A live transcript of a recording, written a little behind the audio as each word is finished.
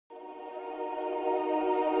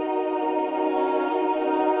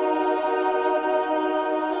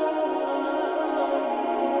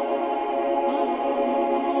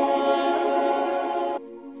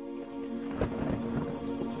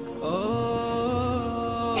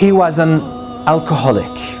he was an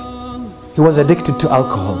alcoholic. He was addicted to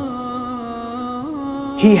alcohol.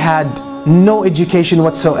 He had no education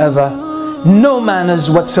whatsoever, no manners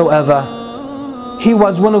whatsoever. He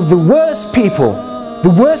was one of the worst people, the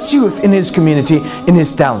worst youth in his community, in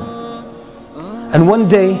his town. And one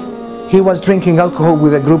day he was drinking alcohol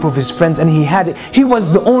with a group of his friends, and he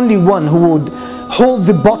was the only one who would hold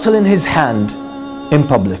the bottle in his hand in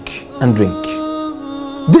public and drink.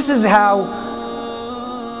 This is how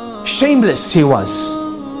shameless he was.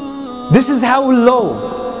 This is how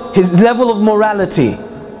low his level of morality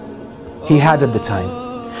he had at the time.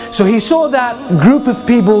 So he saw that group of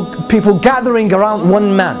people gathering around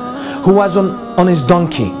one man who was on his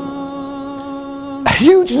donkey. A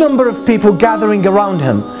huge number of people gathering around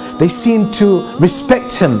him. They seemed to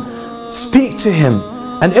respect him, speak to him,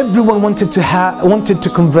 and everyone wanted to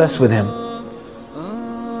converse with him.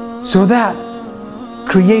 So that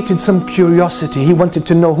created some curiosity. He wanted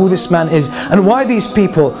to know who this man is and why these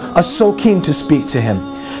people are so keen to speak to him.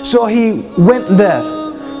 So he went there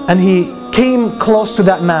and he came close to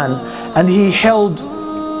that man, and he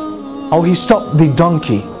stopped the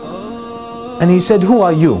donkey, and he said, "Who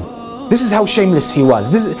are you?" This is how shameless he was.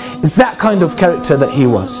 It's that kind of character that he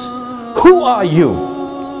was. "Who are you?"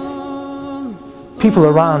 People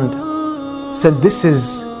around said, "This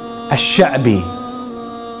is a sha'bi.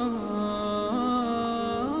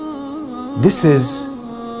 This is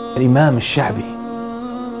Imam al-Sha'bi."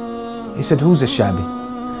 He said, "Who's a Sha'bi?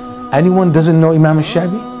 Anyone doesn't know Imam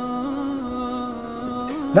al-Sha'bi?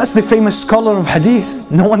 That's the famous scholar of hadith.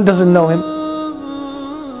 No one doesn't know him.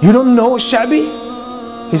 You don't know al-Sha'bi?"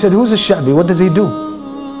 He said, "Who's a Sha'bi? What does he do?"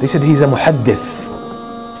 They said, "He's a muhaddith.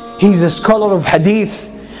 He's a scholar of hadith.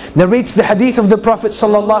 Narrates the hadith of the Prophet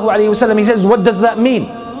sallallahu alaihi wasallam." He says, "What does that mean?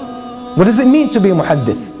 What does it mean to be a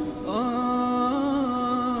muhaddith?"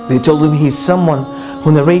 They told him he's someone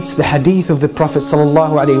who narrates the hadith of the Prophet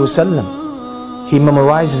sallallahu alaihi wasallam. He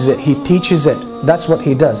memorizes it, he teaches it. That's what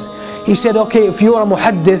he does. He said, "Okay, if you are a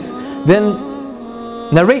muhaddith, then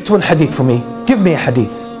narrate one hadith for me. Give me a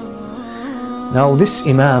hadith." Now this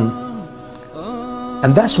Imam,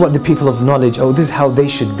 and that's what the people of knowledge, oh, this is how they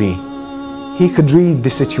should be. He could read the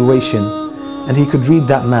situation and he could read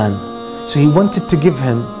that man. So he wanted to give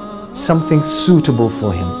him something suitable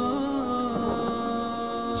for him.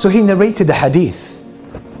 So he narrated the hadith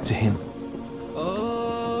to him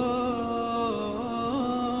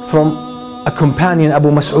from a companion, Abu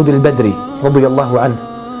Mas'ud al-Badri radiyallahu anhu,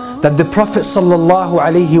 that the Prophet sallallahu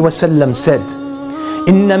alayhi wasallam said,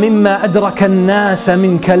 "إن مما أدرك الناس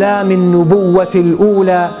من كلام النبوة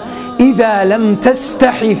الأولى إذا لم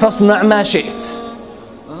تستحي فاصنع ما شئت."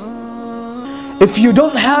 If you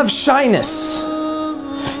don't have shyness,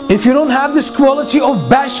 if you don't have this quality of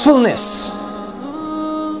bashfulness,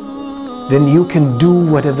 then you can do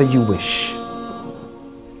whatever you wish,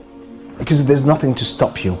 because there's nothing to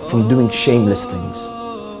stop you from doing shameless things.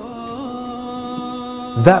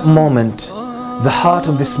 That moment, the heart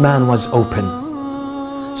of this man was open.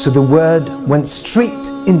 So the word went straight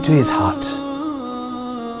into his heart.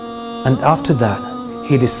 And after that,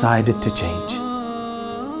 he decided to change.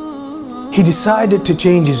 He decided to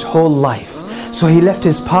change his whole life. So he left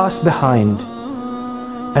his past behind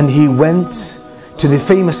and he went to the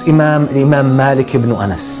famous Imam, Imam Malik ibn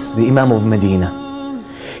Anas, the Imam of Medina.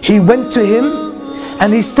 He went to him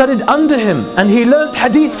and he studied under him and he learned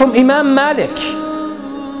hadith from Imam Malik.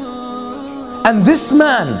 And this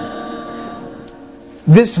man,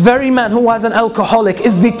 this very man who was an alcoholic,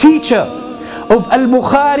 is the teacher of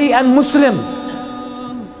Al-Bukhari and Muslim.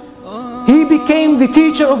 He became the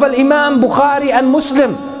teacher of Al-Imam Bukhari and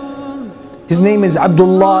Muslim. His name is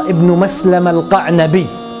Abdullah ibn Maslam al-Qa'nabi.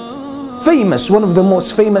 Famous, one of the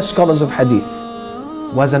most famous scholars of hadith.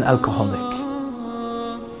 Was an alcoholic.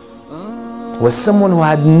 Was someone who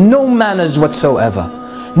had no manners whatsoever,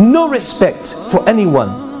 no respect for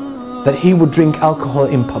anyone, that he would drink alcohol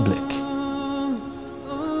in public.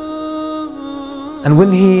 And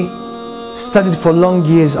when he studied for long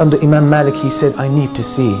years under Imam Malik, he said, "I need to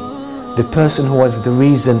see the person who was the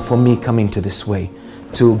reason for me coming to this way,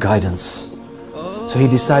 to guidance." So he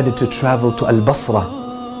decided to travel to Al-Basra,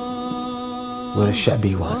 where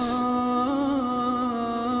Al-Sha'bi was.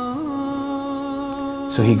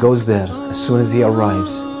 So he goes there. As soon as he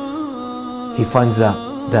arrives, he finds out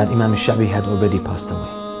that Imam Al-Sha'bi had already passed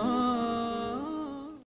away.